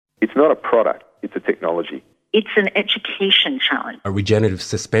It's not a product, it's a technology. It's an education challenge. A regenerative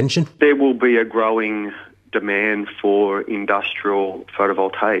suspension. There will be a growing demand for industrial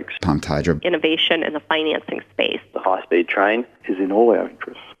photovoltaics. Pumped hydro. Innovation in the financing space. The high-speed train is in all our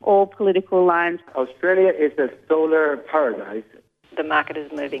interests. All political lines. Australia is a solar paradise. The market is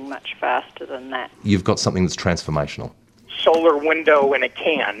moving much faster than that. You've got something that's transformational. Solar window in a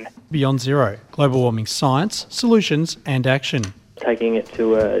can. Beyond Zero, global warming science, solutions and action. Taking it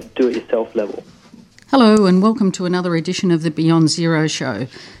to a do-it-yourself level. Hello and welcome to another edition of the Beyond Zero show,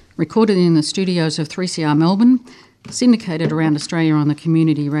 recorded in the studios of 3CR Melbourne, syndicated around Australia on the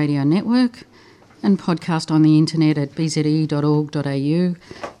Community Radio Network, and podcast on the internet at bze.org.au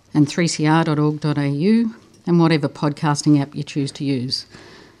and 3cr.org.au and whatever podcasting app you choose to use.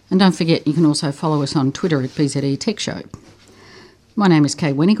 And don't forget, you can also follow us on Twitter at BZE Tech Show. My name is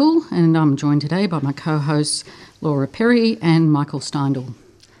Kay Wenigal and I'm joined today by my co-hosts Laura Perry and Michael Steindl.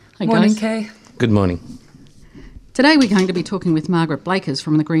 Hey Morning, guys. Kay. Good morning. Today we're going to be talking with Margaret Blakers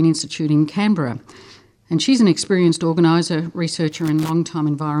from the Green Institute in Canberra, and she's an experienced organiser, researcher and long-time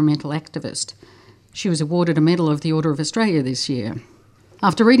environmental activist. She was awarded a Medal of the Order of Australia this year.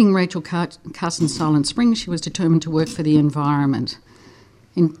 After reading Rachel Carson's Silent Spring, she was determined to work for the environment.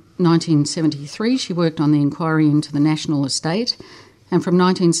 In 1973, she worked on the inquiry into the National Estate, and from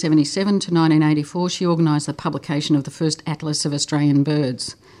 1977 to 1984, she organised the publication of the first Atlas of Australian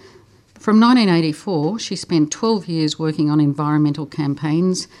Birds. From 1984, she spent 12 years working on environmental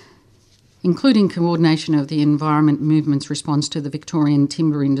campaigns, including coordination of the environment movement's response to the Victorian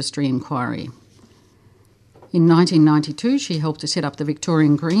timber industry inquiry. In 1992, she helped to set up the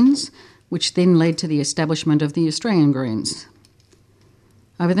Victorian Greens, which then led to the establishment of the Australian Greens.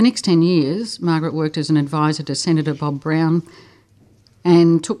 Over the next 10 years, Margaret worked as an advisor to Senator Bob Brown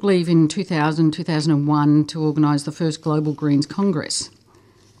and took leave in 2000-2001 to organise the first Global Greens Congress.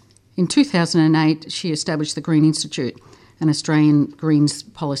 In 2008, she established the Green Institute, an Australian Greens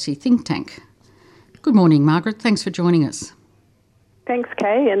policy think tank. Good morning, Margaret. Thanks for joining us. Thanks,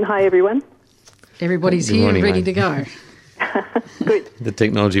 Kay, and hi, everyone. Everybody's Good here morning, and ready mate. to go. Good. The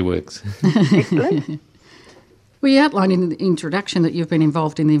technology works. Excellent. We outlined in the introduction that you've been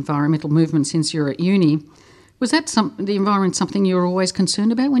involved in the environmental movement since you were at uni. Was that the environment something you were always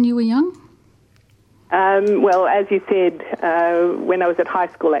concerned about when you were young? Well, as you said, when I was at high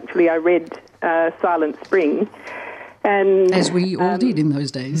school, actually, I read Silent Spring. And as we all did in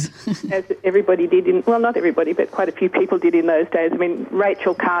those days. As everybody did well, not everybody, but quite a few people did in those days. I mean,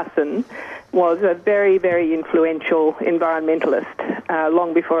 Rachel Carson was a very, very influential environmentalist,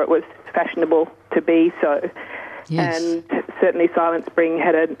 long before it was fashionable to be so. Yes. And certainly Silent Spring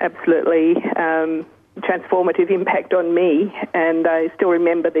had an absolutely transformative impact on me, and I still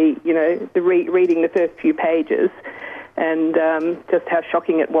remember reading the first few pages and just how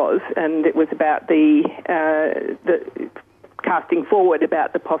shocking it was. And it was about the casting forward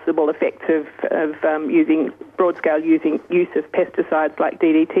about the possible effects of using broad-scale use of pesticides like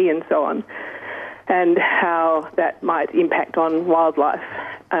DDT and so on, and how that might impact on wildlife.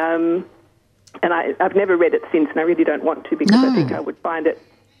 And I've never read it since, and I really don't want to, because I think I would find it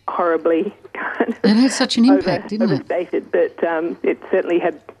horribly it had such an impact, didn't it? Overstated, but it certainly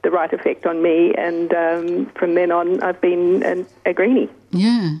had the right effect on me, and from then on I've been a greenie.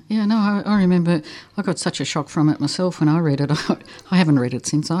 Yeah, no, I remember I got such a shock from it myself when I read it. I haven't read it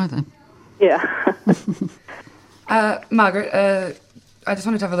since either. Yeah. Margaret, I just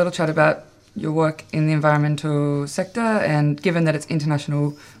wanted to have a little chat about your work in the environmental sector, and given that it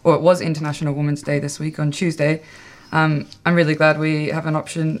was International Women's Day this week on Tuesday, I'm really glad we have an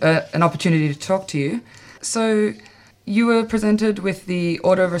opportunity to talk to you. So you were presented with the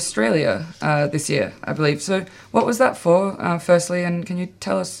Order of Australia this year, I believe. So what was that for, firstly, and can you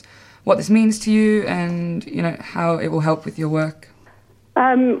tell us what this means to you and how it will help with your work?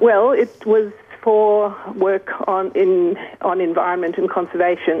 Well, it was for work on environment and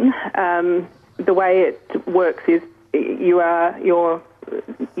conservation. The way it works is you're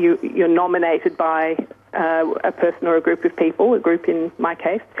nominated by a person or a group of people, a group in my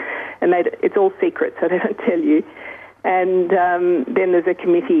case, and it's all secret, so they don't tell you. And then there's a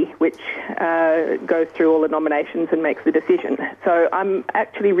committee which goes through all the nominations and makes the decision. So I'm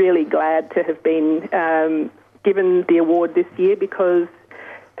actually really glad to have been given the award this year, because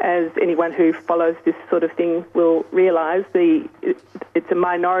as anyone who follows this sort of thing will realise, it's a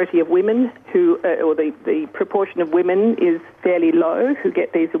minority of women who, or the proportion of women is fairly low who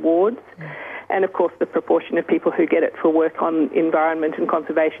get these awards. And, of course, the proportion of people who get it for work on environment and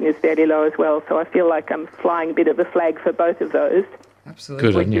conservation is fairly low as well. So I feel like I'm flying a bit of a flag for both of those.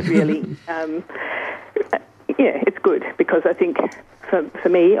 Absolutely. Which is really, it's good, because I think for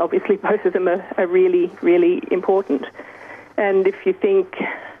me, obviously, both of them are really, really important. And if you think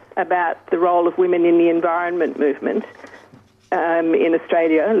about the role of women in the environment movement in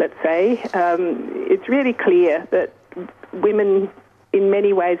Australia, let's say, it's really clear that women in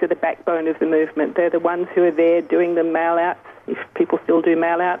many ways are the backbone of the movement. They're the ones who are there doing the mail-outs, if people still do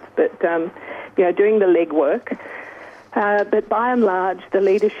mail-outs, but doing the legwork. But by and large, the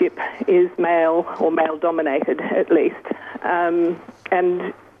leadership is male or male-dominated, at least.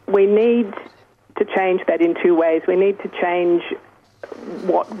 And we need to change that in two ways. We need to change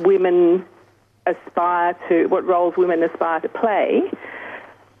what women aspire to, what roles women aspire to play,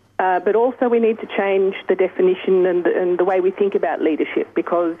 but also we need to change the definition and the way we think about leadership,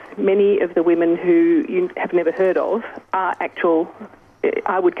 because many of the women who you have never heard of are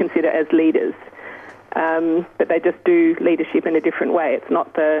I would consider as leaders. But they just do leadership in a different way. It's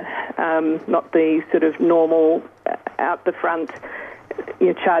not the sort of normal out the front,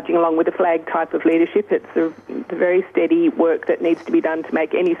 charging along with the flag type of leadership. It's the very steady work that needs to be done to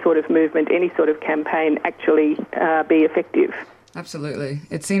make any sort of movement, any sort of campaign actually be effective. Absolutely.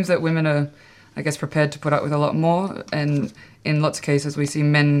 It seems that women are, I guess, prepared to put up with a lot more, and in lots of cases we see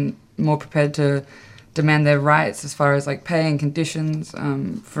men more prepared to demand their rights as far as like pay and conditions.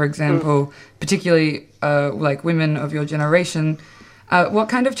 For example, particularly like women of your generation. What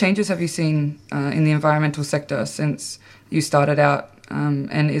kind of changes have you seen in the environmental sector since you started out?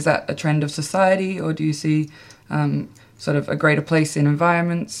 And is that a trend of society, or do you see sort of a greater place in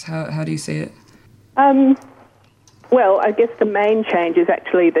environments? How do you see it? Well, I guess the main change is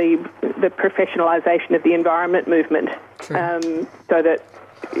actually the professionalisation of the environment movement. So that,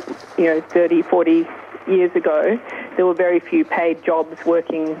 30, 40 years ago, there were very few paid jobs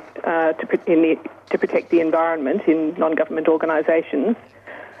working to protect the environment in non-government organisations.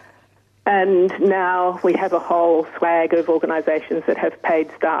 And now we have a whole swag of organisations that have paid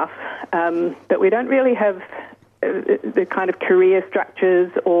staff, but we don't really have the kind of career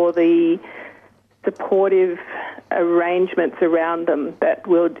structures or the supportive arrangements around them that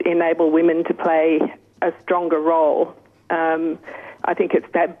would enable women to play a stronger role. I think it's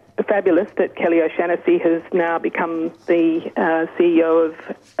fabulous that Kelly O'Shannessy has now become the CEO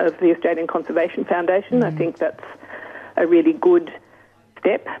of the Australian Conservation Foundation. I think that's a really good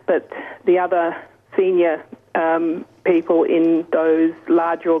step, but the other senior people in those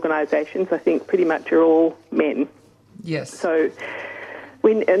larger organisations, I think, pretty much are all men. Yes. So,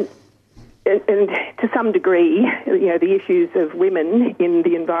 and to some degree, the issues of women in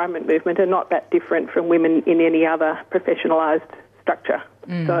the environment movement are not that different from women in any other professionalised structure.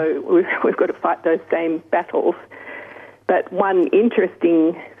 So we've got to fight those same battles. But one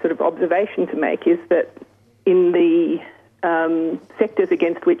interesting sort of observation to make is that in the sectors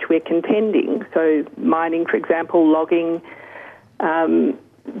against which we're contending, so mining, for example, logging,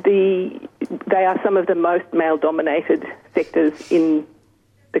 they are some of the most male-dominated sectors in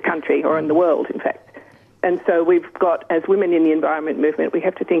the country, or in the world, in fact. And so we've got, as women in the environment movement, we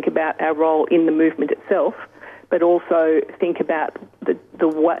have to think about our role in the movement itself, but also think about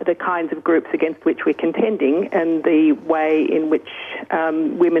the kinds of groups against which we're contending and the way in which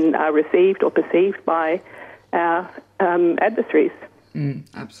women are received or perceived by our adversaries.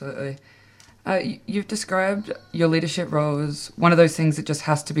 Absolutely. You've described your leadership role as one of those things that just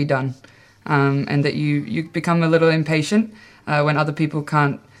has to be done, and that you become a little impatient when other people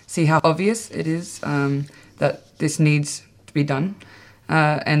can't see how obvious it is that this needs to be done,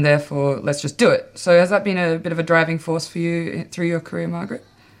 and therefore let's just do it. So has that been a bit of a driving force for you through your career, Margaret?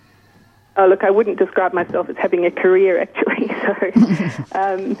 Oh, look, I wouldn't describe myself as having a career, actually. So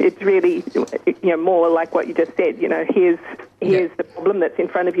it's really, more like what you just said. Here's the problem that's in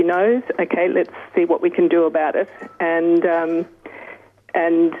front of your nose. Okay, let's see what we can do about it, and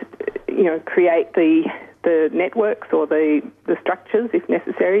create the networks or the structures, if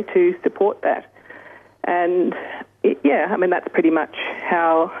necessary, to support that. And that's pretty much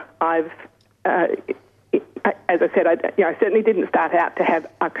how I've. As I said, I certainly didn't start out to have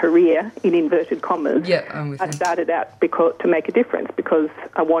a career in inverted commas. Yeah, I'm with you. I started out to make a difference because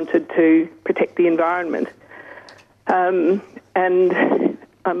I wanted to protect the environment. And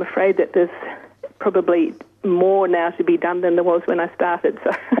I'm afraid that there's probably more now to be done than there was when I started.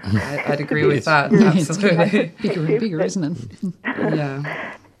 So I'd agree with that. Absolutely. Bigger and bigger, isn't it?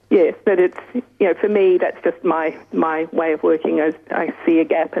 Yeah. Yes, but it's, for me, that's just my way of working. I see a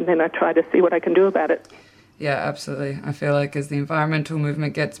gap and then I try to see what I can do about it. Yeah, absolutely. I feel like as the environmental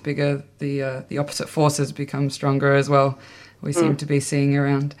movement gets bigger, the opposite forces become stronger as well. We seem to be seeing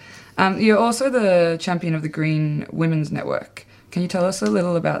around. You're also the champion of the Green Women's Network. Can you tell us a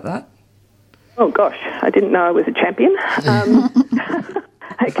little about that? Oh, gosh, I didn't know I was a champion.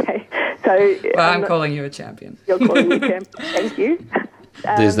 Okay, so... Well, I'm calling you a champion. You're calling me a champion. Thank you.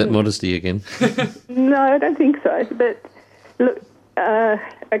 There's that modesty again. No, I don't think so. But, look,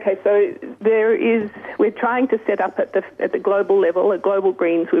 okay, so we're trying to set up at the global level a global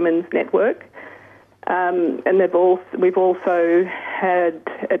Greens Women's Network. And we've also had,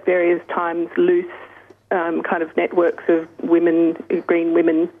 at various times, loose kind of networks of green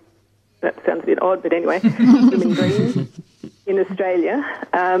women. That sounds a bit odd, but anyway, women Greens in Australia.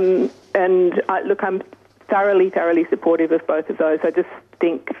 I'm thoroughly, thoroughly supportive of both of those. I just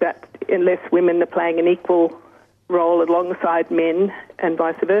think that unless women are playing an equal role alongside men and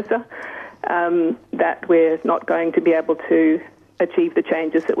vice versa, that we're not going to be able to achieve the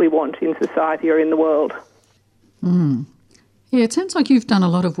changes that we want in society or in the world. Mm. Yeah, it sounds like you've done a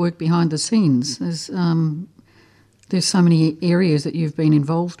lot of work behind the scenes. There's so many areas that you've been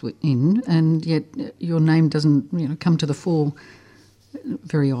involved in, and yet your name doesn't come to the fore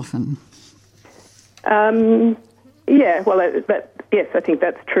very often. Yeah, well, yes, I think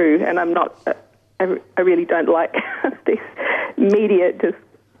that's true, and I'm not. I really don't like this media. It just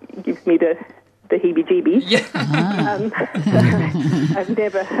gives me the heebie-jeebies. Yeah. I've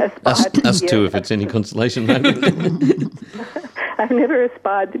never aspired us too, if it's any consolation. I've never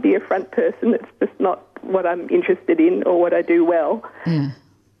aspired to be a front person. It's just not what I'm interested in or what I do well. Yeah.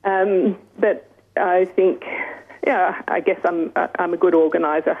 But I think, I guess I'm a good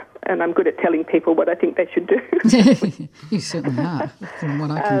organiser, and I'm good at telling people what I think they should do. You certainly are, from what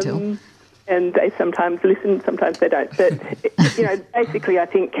I can tell. And they sometimes listen, sometimes they don't. But, basically I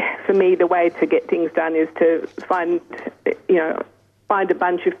think for me the way to get things done is to find a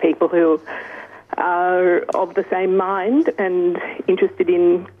bunch of people who are of the same mind and interested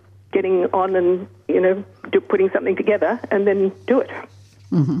in getting on and, putting something together and then do it.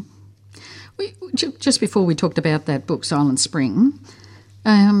 Mm-hmm. Just before we talked about that book, Silent Spring,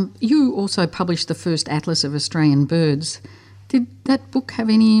 you also published the first Atlas of Australian Birds. Did that book have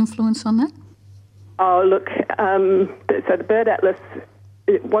any influence on that? Oh, look, so the Bird Atlas,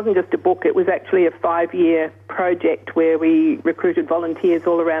 it wasn't just a book, it was actually a 5-year project where we recruited volunteers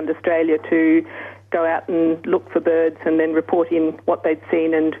all around Australia to go out and look for birds and then report in what they'd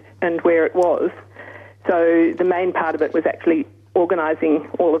seen and where it was. So the main part of it was actually organising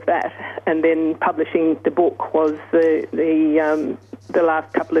all of that, and then publishing the book was the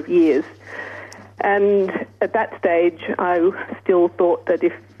last couple of years. And at that stage, I still thought that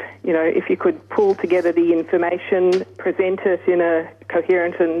if you could pull together the information, present it in a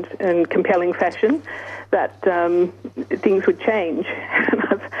coherent and compelling fashion, that things would change.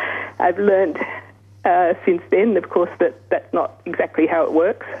 And I've learned since then, of course, that that's not exactly how it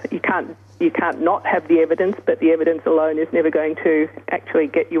works. You can't not have the evidence, but the evidence alone is never going to actually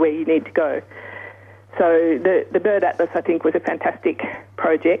get you where you need to go. So the Bird Atlas, I think, was a fantastic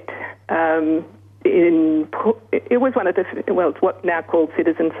project. It was one of it's what now called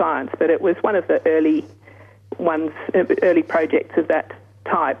citizen science, but it was one of the early projects of that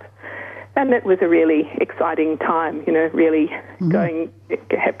type. And it was a really exciting time, have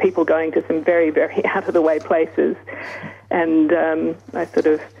people going to some very, very out-of-the-way places. And I sort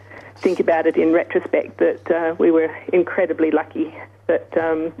of think about it in retrospect that we were incredibly lucky that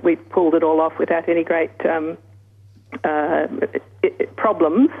we pulled it all off without any great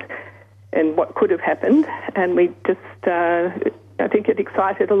problems and what could have happened. And we just, I think it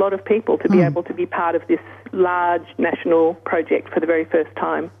excited a lot of people to be able to be part of this large national project for the very first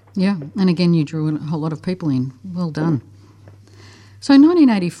time. Yeah, and again, you drew a whole lot of people in. Well done. So in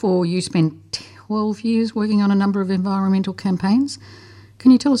 1984, you spent 12 years working on a number of environmental campaigns.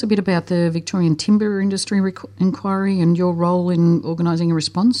 Can you tell us a bit about the Victorian Timber Industry Inquiry and your role in organising a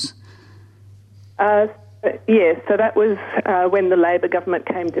response? Yes, so that was when the Labor government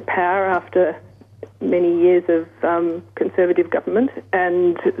came to power after many years of Conservative government,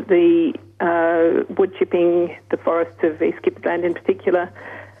 and the wood chipping, the forests of East Gippsland in particular,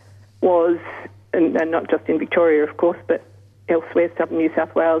 was, and not just in Victoria, of course, but elsewhere, southern New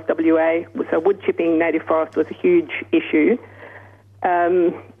South Wales, WA. So wood chipping native forest was a huge issue.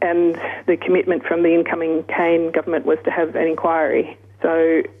 And the commitment from the incoming Kane government was to have an inquiry.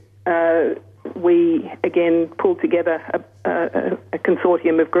 So we, again, pulled together a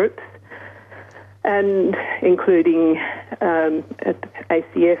consortium of groups, and including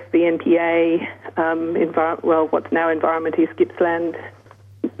ACF, the NPA, what's now Environment East Gippsland,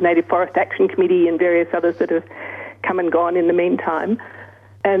 Native Forest Action Committee, and various others that have come and gone in the meantime,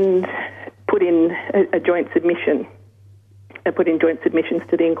 and put in a joint submission. Put in joint submissions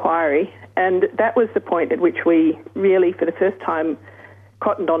to the inquiry, and that was the point at which we really, for the first time,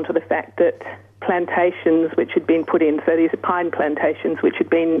 cottoned onto the fact that plantations which had been put in, so these are pine plantations which had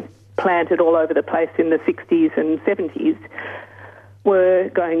been planted all over the place in the 60s and 70s, were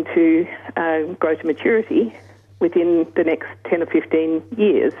going to grow to maturity within the next 10 or 15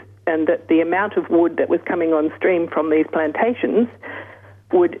 years, and that the amount of wood that was coming on stream from these plantations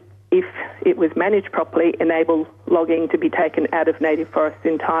would, if it was managed properly, enable logging to be taken out of native forests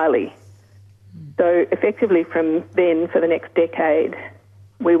entirely. So effectively from then, for the next decade,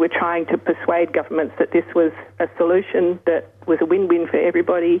 we were trying to persuade governments that this was a solution that was a win-win for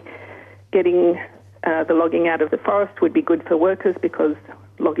everybody. Getting the logging out of the forest would be good for workers because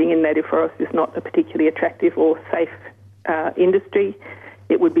logging in native forests is not a particularly attractive or safe industry.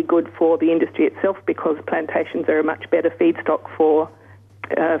 It would be good for the industry itself because plantations are a much better feedstock for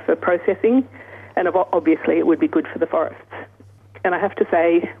processing, and obviously it would be good for the forests. And I have to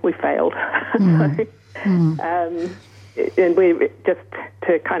say, we failed. And we just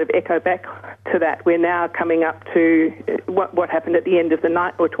to kind of echo back to that, we're now coming up to what happened at the end of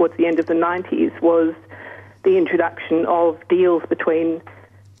the or towards the end of the 90s was the introduction of deals between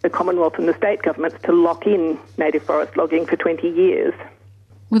the Commonwealth and the state governments to lock in native forest logging for 20 years.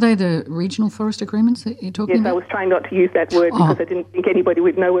 Were they the regional forest agreements that you're talking about? Yes, I was trying not to use that word because I didn't think anybody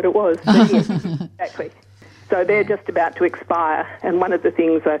would know what it was. But yes, exactly. So they're just about to expire, and one of the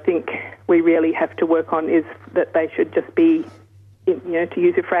things I think we really have to work on is that they should just be, to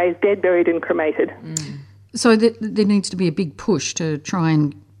use a phrase, dead, buried and cremated. So there needs to be a big push to try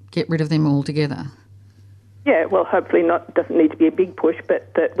and get rid of them altogether. Yeah, well, hopefully doesn't need to be a big push,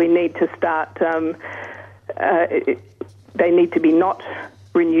 but that we need to start, they need to be not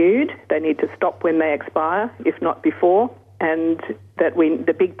renewed, they need to stop when they expire, if not before, and that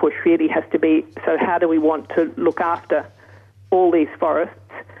the big push really has to be, so how do we want to look after all these forests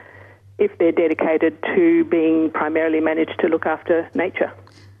if they're dedicated to being primarily managed to look after nature?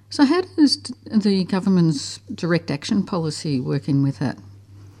 So how does the government's direct action policy work in with that?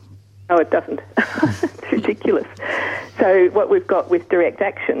 No, it doesn't. It's ridiculous. So what we've got with direct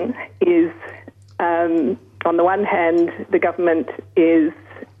action is, on the one hand, the government is,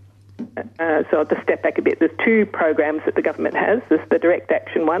 so I'll just step back a bit. There's two programs that the government has. There's the direct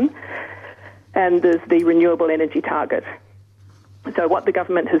action one, and there's the renewable energy target. So what the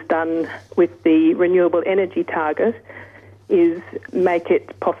government has done with the renewable energy target is make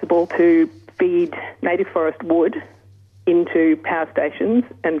it possible to feed native forest wood into power stations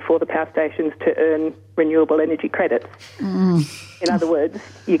and for the power stations to earn renewable energy credits. In other words,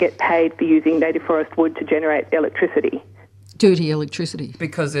 you get paid for using native forest wood to generate electricity. Dirty electricity.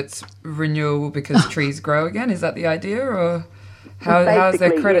 Because it's renewable, because trees grow again? Is that the idea? Or how is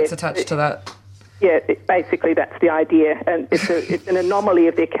there credits attached to that? Yeah, basically that's the idea. And it's an anomaly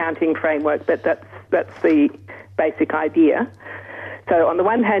of the accounting framework, but that's the basic idea. So on the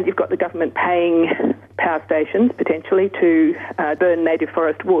one hand, you've got the government paying power stations, potentially, to burn native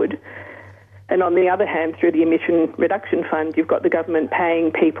forest wood. And on the other hand, through the Emission Reduction Fund, you've got the government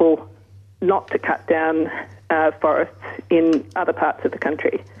paying people not to cut down forests in other parts of the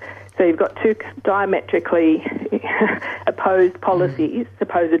country. So you've got two diametrically opposed policies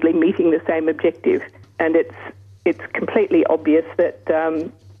supposedly meeting the same objective. And it's completely obvious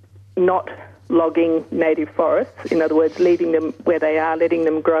that not logging native forests, in other words, leaving them where they are, letting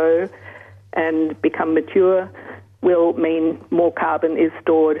them grow and become mature, will mean more carbon is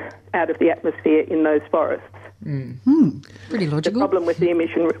stored out of the atmosphere in those forests. Pretty logical. The problem with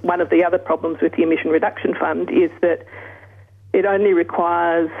one of the other problems with the Emission Reduction Fund is that it only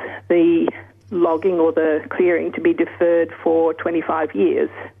requires the logging or the clearing to be deferred for 25 years.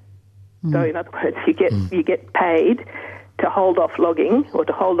 So in other words, you get paid to hold off logging or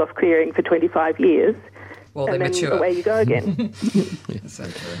to hold off clearing for 25 years. Well, and they then mature. Away you go again.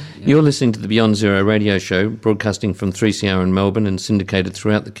 You're listening to the Beyond Zero radio show, broadcasting from 3CR in Melbourne and syndicated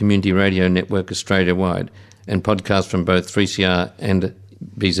throughout the Community Radio Network Australia-wide, and podcast from both 3CR and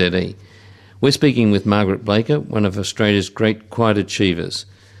BZE. We're speaking with Margaret Blaker, one of Australia's great quiet achievers.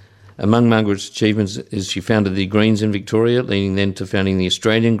 Among Margaret's achievements is she founded the Greens in Victoria, leading then to founding the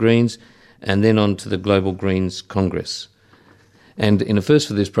Australian Greens, and then on to the Global Greens Congress. And in a first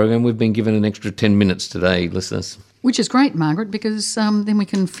for this program, we've been given an extra 10 minutes today, listeners. Which is great, Margaret, because then we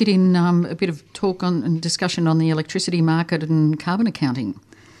can fit in a bit of talk on and discussion on the electricity market and carbon accounting.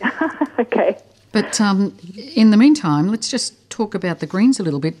 Okay. But in the meantime, let's just talk about the Greens a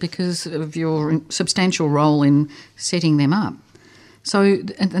little bit because of your substantial role in setting them up. So,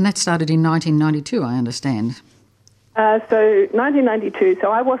 and that started in 1992, I understand. So 1992, so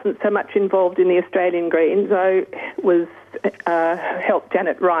I wasn't so much involved in the Australian Greens. I was helped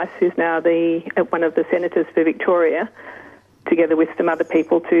Janet Rice, who's now one of the senators for Victoria, together with some other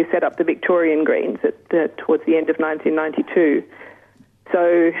people to set up the Victorian Greens towards the end of 1992.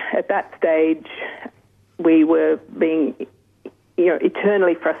 So at that stage, we were being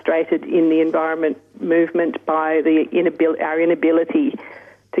eternally frustrated in the environment movement by our inability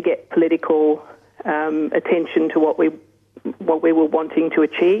to get political attention to what we were wanting to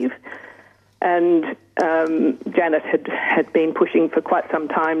achieve. And Janet had been pushing for quite some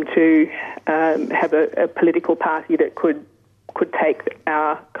time to have a political party that could take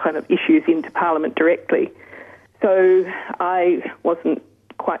our kind of issues into Parliament directly. So I wasn't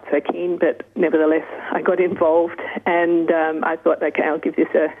quite so keen, but nevertheless I got involved, and I thought, okay, I'll give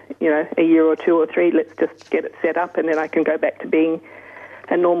this a year or two or three. Let's just get it set up, and then I can go back to being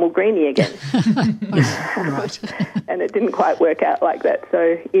a normal greenie again. Right. And it didn't quite work out like that.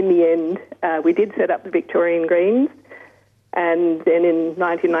 So in the end, we did set up the Victorian Greens, and then in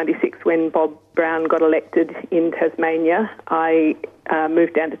 1996, when Bob Brown got elected in Tasmania, I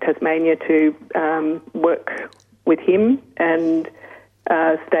moved down to Tasmania to work with him, and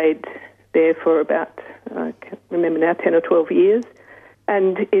stayed there for about, I can't remember now, 10 or 12 years.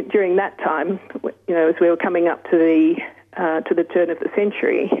 And during that time, as we were coming up to the turn of the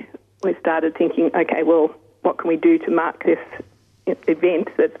century, we started thinking, okay, well, what can we do to mark this event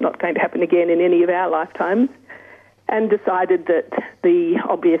that's not going to happen again in any of our lifetimes? And decided that the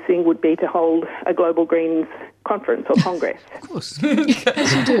obvious thing would be to hold a Global Greens conference or congress. Of course.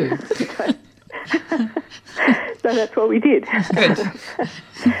 Yes, you do. So that's what we did.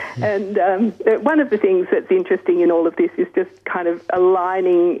 And one of the things that's interesting in all of this is just kind of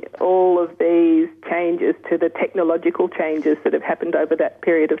aligning all of these changes to the technological changes that have happened over that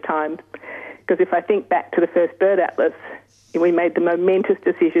period of time. Because if I think back to the first bird atlas, we made the momentous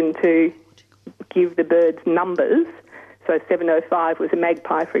decision to give the birds numbers. So 705 was a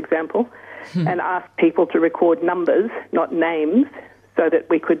magpie, for example, and asked people to record numbers, not names, so that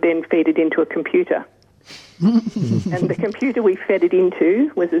we could then feed it into a computer. And the computer we fed it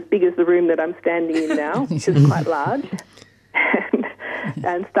into was as big as the room that I'm standing in now, which is quite large.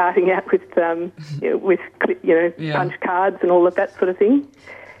 And starting out with punch cards and all of that sort of thing.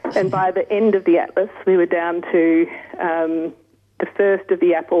 And by the end of the atlas, we were down to the first of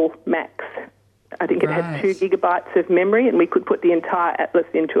the Apple Macs. I think it had 2 gigabytes of memory, and we could put the entire atlas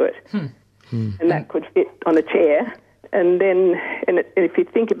into it. And that could fit on a chair. And then, if you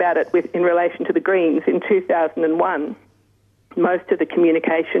think about it in relation to the Greens, in 2001, most of the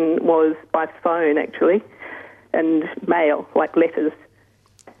communication was by phone, actually, and mail, like letters.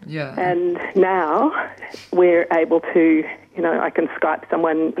 Yeah. And now we're able to, I can Skype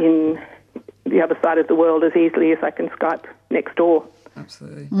someone in the other side of the world as easily as I can Skype next door.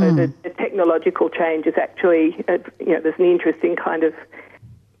 Absolutely. So the technological change is actually, there's an interesting kind of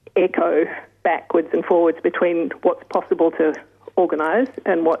echo backwards and forwards between what's possible to organise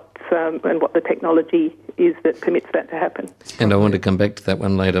and what the technology is that permits that to happen. And I want to come back to that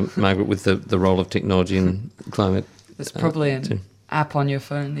one later, Margaret, with the role of technology in climate. There's probably an app on your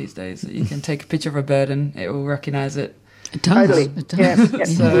phone these days that you can take a picture of a bird and it will recognise it. It does. Totally. It does. Yeah.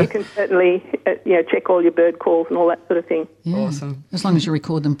 So you can certainly check all your bird calls and all that sort of thing. Yeah. Awesome. As long as you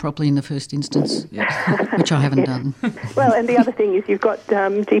record them properly in the first instance, which I haven't done. Well, and the other thing is you've got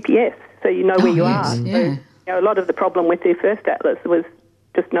GPS, so you know where you are. Yeah. So, a lot of the problem with the first atlas was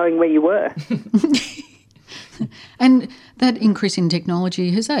just knowing where you were. And that increase in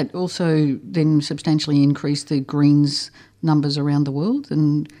technology, has that also then substantially increased the Greens numbers around the world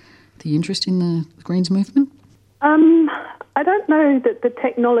and the interest in the Greens movement? I don't know that the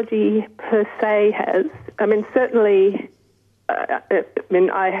technology per se has. I mean, certainly,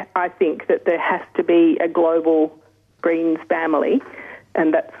 I think that there has to be a global Greens family,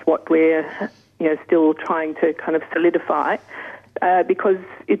 and that's what we're, still trying to kind of solidify, because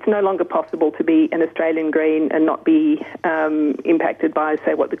it's no longer possible to be an Australian Green and not be impacted by,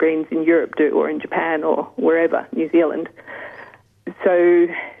 say, what the Greens in Europe do, or in Japan, or wherever, New Zealand. So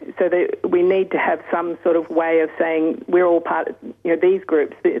we need to have some sort of way of saying we're all part of, these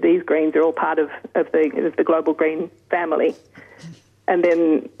groups, these Greens are all part of the global Green family. And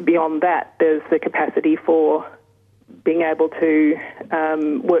then beyond that, there's the capacity for being able to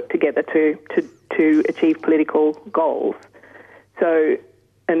work together to achieve political goals. So,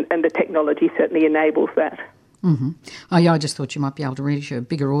 and the technology certainly enables that. Mm-hmm. Oh, yeah, I just thought you might be able to reach a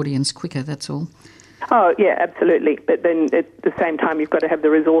bigger audience quicker, that's all. Oh, yeah, absolutely. But then at the same time, you've got to have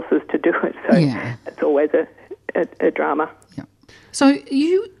the resources to do it. So that's always a drama. Yeah. So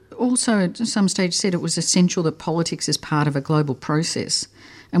you also at some stage said it was essential that politics is part of a global process.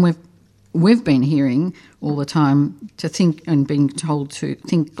 And we've been hearing all the time to think and being told to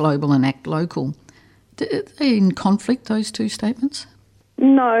think global and act local. Are they in conflict, those two statements?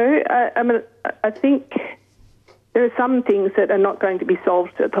 No, I think there are some things that are not going to be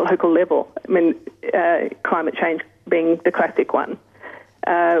solved at the local level. I mean, climate change being the classic one.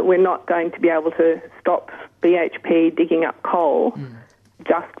 We're not going to be able to stop BHP digging up coal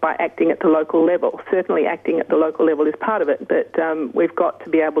just by acting at the local level. Certainly acting at the local level is part of it, but we've got to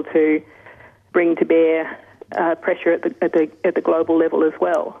be able to bring to bear pressure at the global level as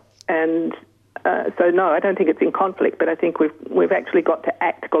well. And so no, I don't think it's in conflict, but I think we've actually got to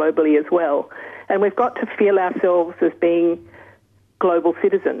act globally as well. And we've got to feel ourselves as being global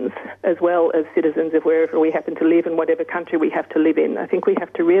citizens as well as citizens of wherever we happen to live and whatever country we have to live in. I think we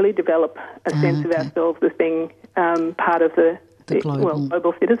have to really develop a sense of ourselves as being part of the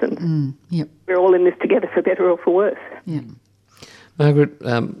global citizens. Yep. We're all in this together, for better or for worse. Yeah. Margaret,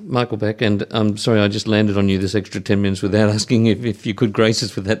 Michael Beck, and I'm sorry I just landed on you this extra 10 minutes without asking if you could grace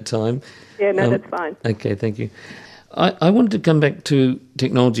us with that time. Yeah, no, that's fine. Okay, thank you. I wanted to come back to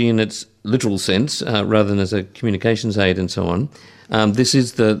technology in its literal sense rather than as a communications aid and so on. This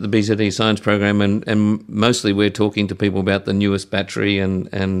is the BZE science program, and mostly we're talking to people about the newest battery and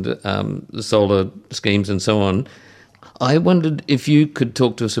the solar schemes and so on. I wondered if you could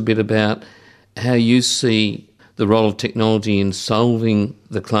talk to us a bit about how you see the role of technology in solving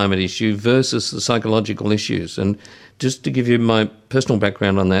the climate issue versus the psychological issues. And just to give you my personal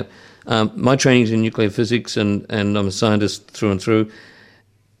background on that, my training is in nuclear physics and I'm a scientist through and through.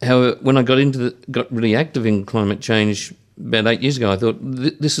 However, when I got really active in climate change about 8 years ago, I thought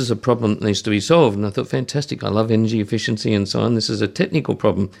this is a problem that needs to be solved. And I thought, fantastic, I love energy efficiency and so on. This is a technical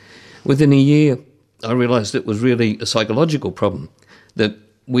problem. Within a year, I realised it was really a psychological problem, that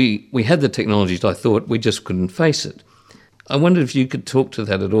we had the technologies, I thought, we just couldn't face it. I wondered if you could talk to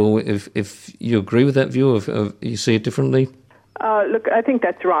that at all, if you agree with that view, if you see it differently. Look, I think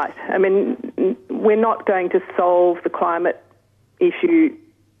that's right. I mean, we're not going to solve the climate issue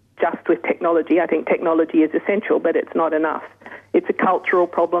just with technology. I think technology is essential, but it's not enough. It's a cultural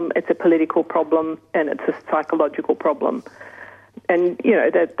problem, it's a political problem, and it's a psychological problem. And, you know,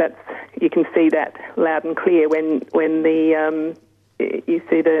 that's you can see that loud and clear when the you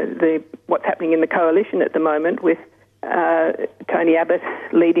see the what's happening in the coalition at the moment with Tony Abbott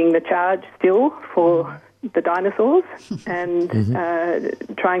leading the charge still for the dinosaurs and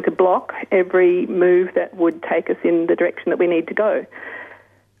trying to block every move that would take us in the direction that we need to go.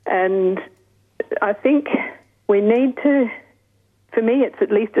 And I think we need to, for me, it's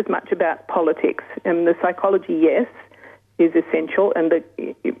at least as much about politics. And the psychology, yes, is essential, and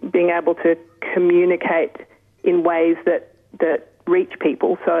being able to communicate in ways that reach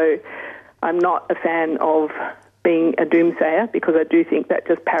people. So I'm not a fan of being a doomsayer, because I do think that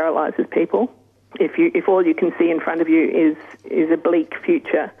just paralyses people. If all you can see in front of you is a bleak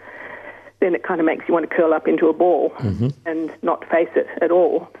future, then it kind of makes you want to curl up into a ball and not face it at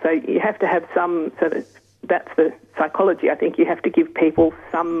all. So you have to have some, so that's the psychology. I think you have to give people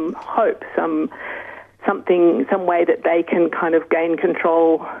some hope, some way that they can kind of gain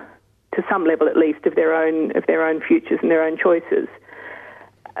control to some level at least of their own futures and their own choices.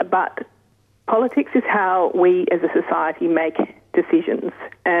 But politics is how we as a society make decisions.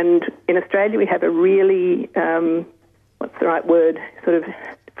 And in Australia we have a really, what's the right word, sort of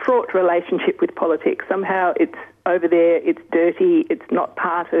fraught relationship with politics. Somehow it's over there, it's dirty, it's not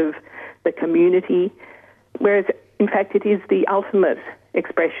part of the community, whereas in fact it is the ultimate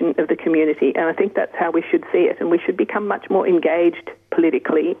expression of the community. And I think that's how we should see it, and we should become much more engaged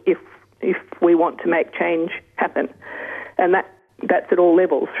politically if we want to make change happen. And that's at all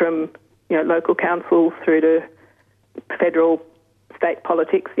levels, from local councils through to federal, state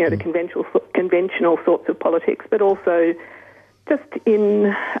politics, the conventional sorts of politics, but also just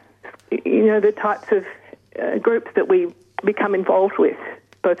in the types of groups that we become involved with,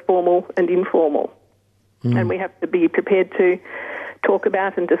 both formal and informal. And we have to be prepared to talk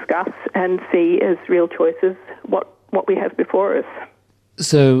about and discuss and see as real choices what we have before us.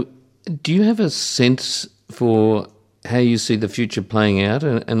 So do you have a sense for how you see the future playing out?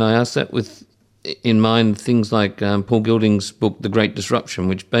 And I ask that with in mind things like Paul Gilding's book, The Great Disruption,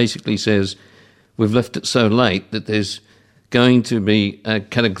 which basically says we've left it so late that there's going to be a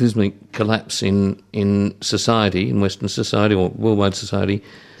cataclysmic collapse in society, in Western society or worldwide society.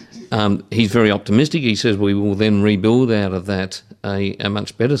 He's very optimistic. He says we will then rebuild out of that a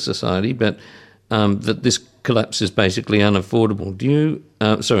much better society, but that this collapse is basically unavoidable.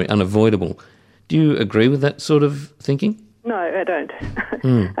 Unavoidable. Do you agree with that sort of thinking? No, I don't.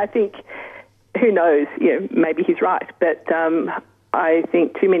 I think, who knows? Maybe he's right, but I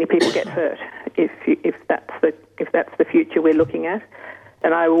think too many people get hurt if that's the future we're looking at,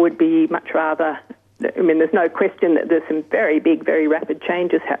 and I would be much rather I mean, there's no question that there's some very big, very rapid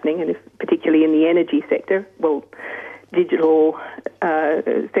changes happening, and particularly in the energy sector. Well, digital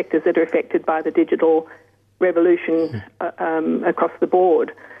sectors that are affected by the digital revolution across the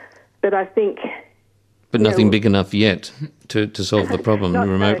board. But I think... But nothing big enough yet to solve the problem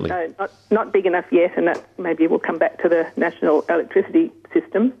remotely. No, not big enough yet, and that maybe we'll come back to the national electricity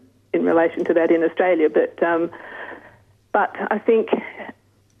system in relation to that in Australia. But I think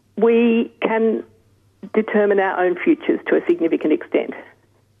we can determine our own futures to a significant extent.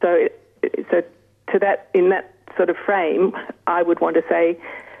 So to that, in that sort of frame, I would want to say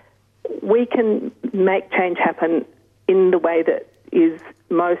we can make change happen in the way that is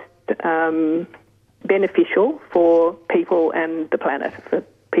most beneficial for people and the planet, for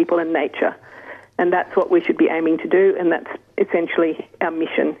people and nature. And that's what we should be aiming to do, and that's essentially our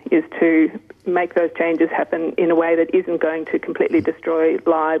mission, is to make those changes happen in a way that isn't going to completely destroy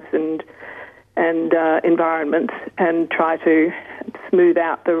lives and environments, and try to smooth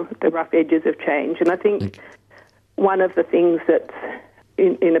out the rough edges of change. And I think one of the things that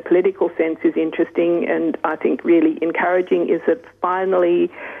in a political sense is interesting and I think really encouraging is that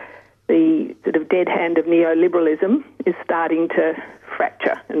finally the sort of dead hand of neoliberalism is starting to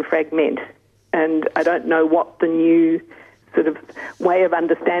fracture and fragment. And I don't know what the new sort of way of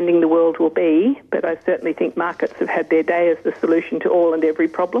understanding the world will be, but I certainly think markets have had their day as the solution to all and every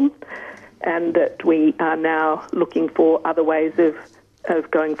problem, and that we are now looking for other ways of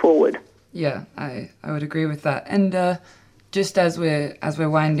going forward. Yeah, I would agree with that. And just as we're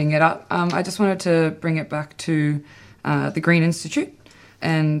winding it up, I just wanted to bring it back to the Green Institute.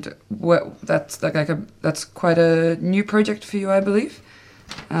 And that's quite a new project for you, I believe.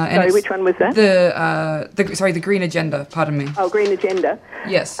 Sorry, which one was that? The Green Agenda. Pardon me. Oh, Green Agenda.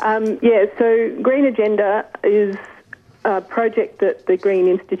 Yes. So Green Agenda is a project that the Green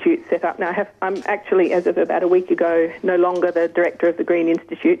Institute set up. Now, I'm actually, as of about a week ago, no longer the director of the Green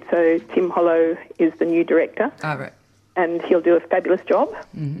Institute. So Tim Hollow is the new director. Ah, right. And he'll do a fabulous job.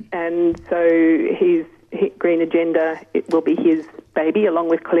 Mm-hmm. And so his Green Agenda, it will be his baby, along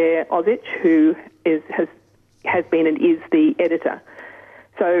with Claire Ozich, who has been and is the editor.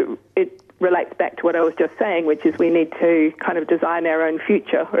 So it relates back to what I was just saying, which is we need to kind of design our own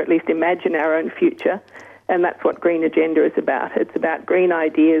future, or at least imagine our own future, and that's what Green Agenda is about. It's about green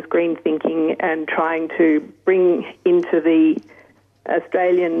ideas, green thinking, and trying to bring into the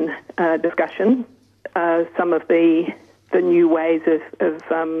Australian discussion some of the new ways of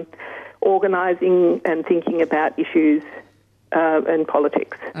organising and thinking about issues and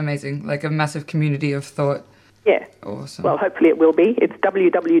politics. Amazing, like a massive community of thought. Yeah. Awesome. Well, hopefully it will be. It's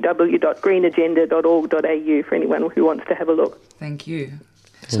www.greenagenda.org.au for anyone who wants to have a look. Thank you.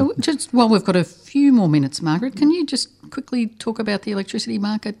 So just while we've got a few more minutes, Margaret, can you just quickly talk about the electricity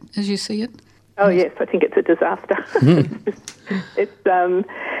market as you see it? Oh, yes, I think it's a disaster. It's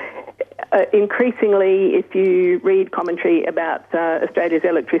increasingly, if you read commentary about Australia's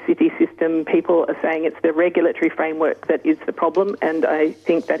electricity system, people are saying it's the regulatory framework that is the problem, and I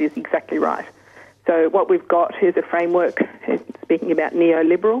think that is exactly right. So what we've got is a framework, speaking about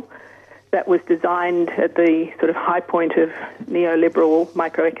neoliberal, that was designed at the sort of high point of neoliberal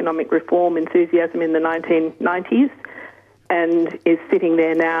microeconomic reform enthusiasm in the 1990s, and is sitting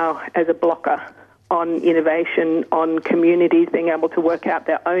there now as a blocker on innovation, on communities being able to work out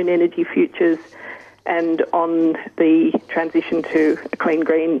their own energy futures, and on the transition to a clean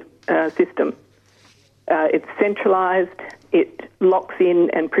green system. It's centralised, it locks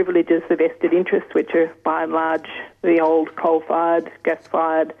in and privileges the vested interests, which are by and large the old coal-fired,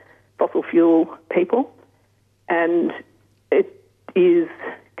 gas-fired, fossil fuel people, and it is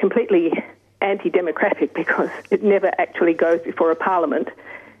completely anti-democratic because it never actually goes before a parliament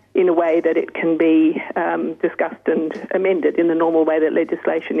in a way that it can be discussed and amended in the normal way that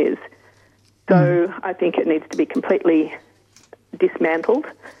legislation is. So I think it needs to be completely dismantled.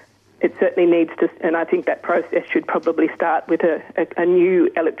 It certainly needs to, and I think that process should probably start with a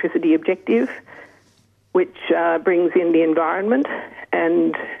new electricity objective, which brings in the environment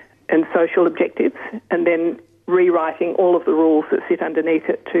and social objectives, and then rewriting all of the rules that sit underneath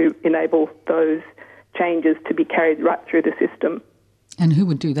it to enable those changes to be carried right through the system. And who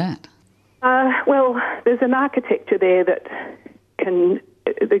would do that? Well, there's an architecture there that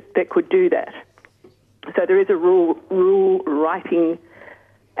could do that. So there is a rule writing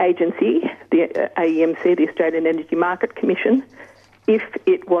agency, the AEMC, the Australian Energy Market Commission. If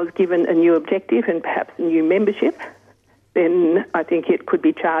it was given a new objective and perhaps a new membership, then I think it could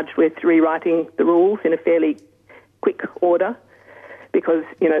be charged with rewriting the rules in a fairly quick order, because,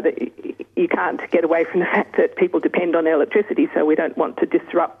 you know, you can't get away from the fact that people depend on electricity, so we don't want to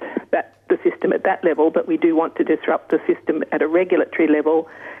disrupt the system at that level, but we do want to disrupt the system at a regulatory level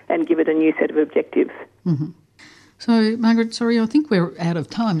and give it a new set of objectives. Mm-hmm. So, Margaret, sorry, I think we're out of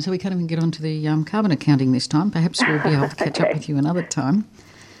time, so we can't even get onto the carbon accounting this time. Perhaps we'll be able to catch up with you another time.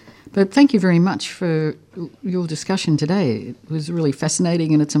 But thank you very much for your discussion today. It was really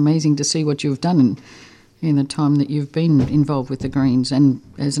fascinating, and it's amazing to see what you've done in the time that you've been involved with the Greens and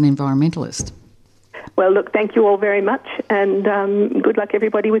as an environmentalist. Well, look, thank you all very much, and good luck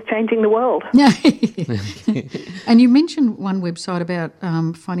everybody with changing the world. And you mentioned one website about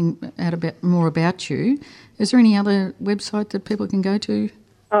finding out more about you. Is there any other website that people can go to?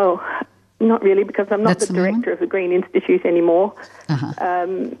 Oh, not really, because I'm not the director of the Green Institute anymore. Uh-huh.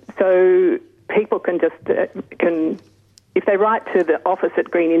 So people can just, if they write to the office at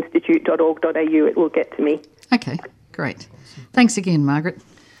greeninstitute.org.au, it will get to me. Okay, great. Thanks again, Margaret.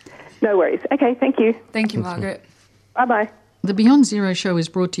 No worries. Okay, thank you. Thank you, Margaret. Bye-bye. The Beyond Zero show is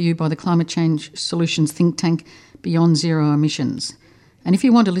brought to you by the climate change solutions think tank Beyond Zero Emissions. And if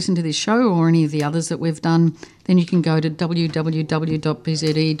you want to listen to this show or any of the others that we've done, then you can go to www.bze.org.au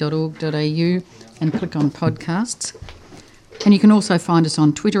and click on podcasts. And you can also find us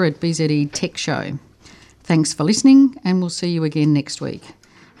on Twitter at BZE Tech Show. Thanks for listening, and we'll see you again next week.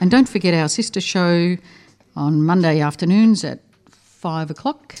 And don't forget our sister show on Monday afternoons at 5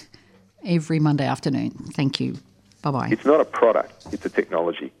 o'clock every Monday afternoon. Thank you. Bye-bye. It's not a product, it's a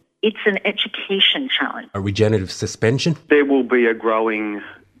technology. It's an education challenge. A regenerative suspension. There will be a growing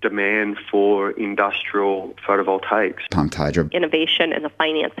demand for industrial photovoltaics. Pumped hydro. Innovation in the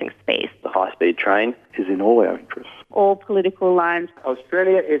financing space. The high-speed train is in all our interests. All political lines.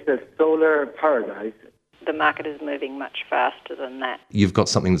 Australia is a solar paradise. The market is moving much faster than that. You've got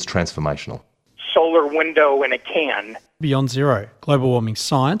something that's transformational. Solar window in a can. Beyond Zero, global warming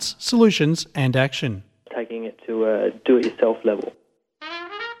science, solutions and action. Taking it to a do-it-yourself level.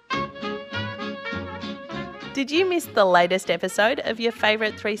 Did you miss the latest episode of your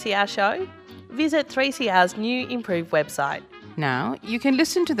favourite 3CR show? Visit 3CR's new improved website. Now you can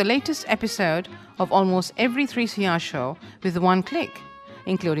listen to the latest episode of almost every 3CR show with one click,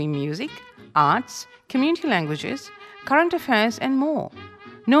 including music, arts, community languages, current affairs and more.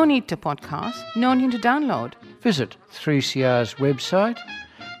 No need to podcast, no need to download. Visit 3CR's website,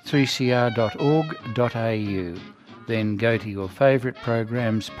 3cr.org.au. Then go to your favourite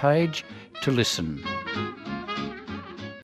programs page to listen.